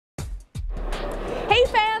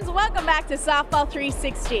welcome back to Softball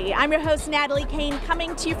 360. I'm your host, Natalie Kane,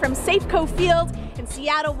 coming to you from Safeco Field in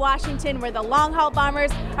Seattle, Washington, where the Long Haul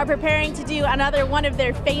Bombers are preparing to do another one of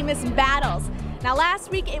their famous battles. Now,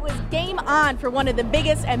 last week it was game on for one of the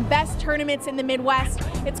biggest and best tournaments in the Midwest.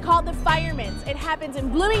 It's called the Fireman. It happens in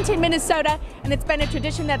Bloomington, Minnesota, and it's been a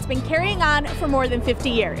tradition that's been carrying on for more than 50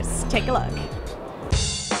 years. Take a look.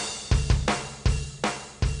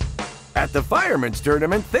 At the Fireman's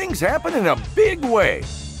Tournament, things happen in a big way.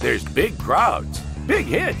 There's big crowds, big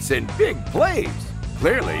hits, and big plays.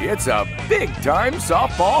 Clearly, it's a big-time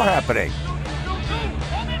softball happening.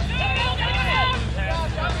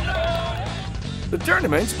 The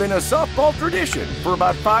tournament's been a softball tradition for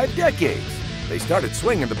about 5 decades. They started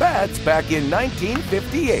swinging the bats back in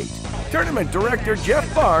 1958. Tournament director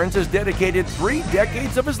Jeff Barnes has dedicated 3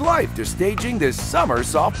 decades of his life to staging this summer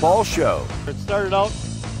softball show. It started out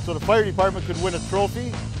so the fire department could win a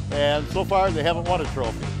trophy, and so far they haven't won a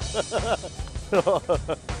trophy.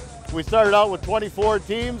 We started out with 24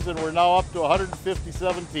 teams, and we're now up to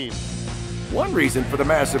 157 teams. One reason for the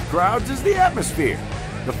massive crowds is the atmosphere.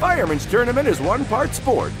 The Fireman's Tournament is 1 part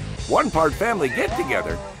sport, 1 part family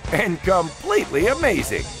get-together, and completely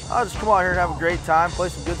amazing. I'll just come out here and have a great time, play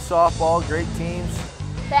some good softball, great teams.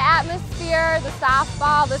 The atmosphere, the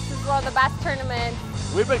softball, this is one of the best tournaments.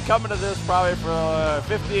 We've been coming to this probably for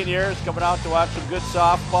 15 years, coming out to watch some good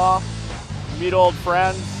softball, meet old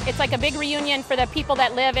friends. It's like a big reunion for the people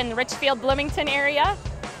that live in the Richfield, Bloomington area,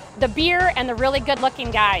 the beer, and the really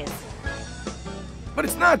good-looking guys. But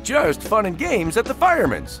it's not just fun and games at the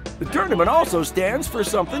Fireman's. The tournament also stands for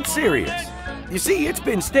something serious. You see, it's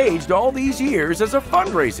been staged all these years as a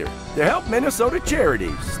fundraiser to help Minnesota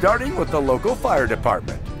charities, starting with the local fire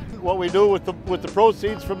department. What we do with the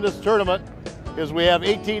proceeds from this tournament is we have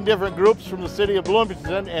 18 different groups from the city of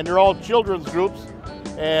Bloomington, and they're all children's groups,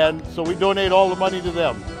 and so we donate all the money to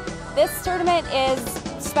them. This tournament is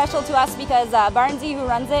special to us because Barnesy, who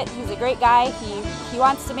runs it, he's a great guy. He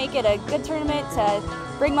wants to make it a good tournament to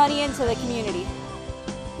bring money into the community.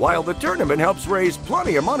 While the tournament helps raise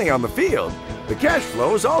plenty of money on the field, the cash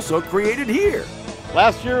flow is also created here.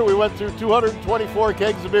 Last year we went through 224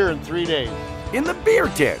 kegs of beer in 3 days. In the beer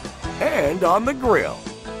tent and on the grill.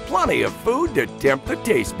 Plenty of food to tempt the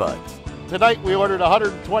taste buds. Tonight we ordered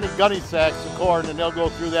 120 gunny sacks of corn, and they'll go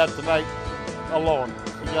through that tonight alone.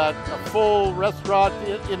 We got a full restaurant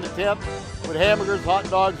in the tent with hamburgers, hot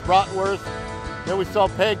dogs, bratwurst. Then we sell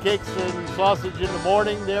pancakes and sausage in the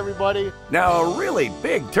morning to everybody. Now, a really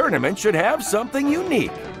big tournament should have something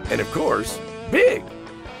unique. And of course, big.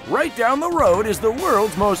 Right down the road is the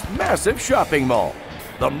world's most massive shopping mall.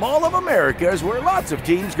 The Mall of America is where lots of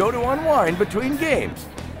teams go to unwind between games.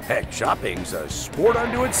 Heck, shopping's a sport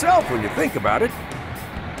unto itself when you think about it.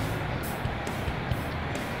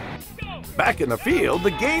 Back in the field,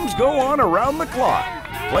 the games go on around the clock.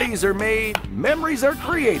 Plays are made, memories are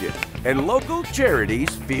created, and local charities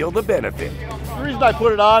feel the benefit. The reason I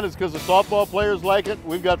put it on is because the softball players like it.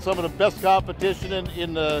 We've got some of the best competition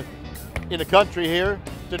in the country here.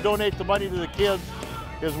 To donate the money to the kids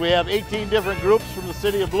is we have 18 different groups from the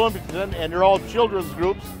city of Bloomington, and they're all children's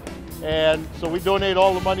groups, and so we donate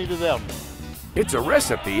all the money to them. It's a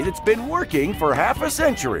recipe that's been working for half a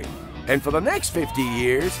century, and for the next 50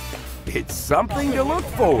 years, it's something to look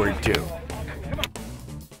forward to.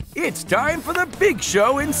 It's time for the big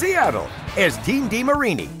show in Seattle as Team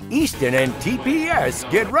DeMarini, Easton, and TPS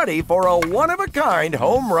get ready for a one-of-a-kind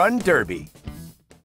home run derby.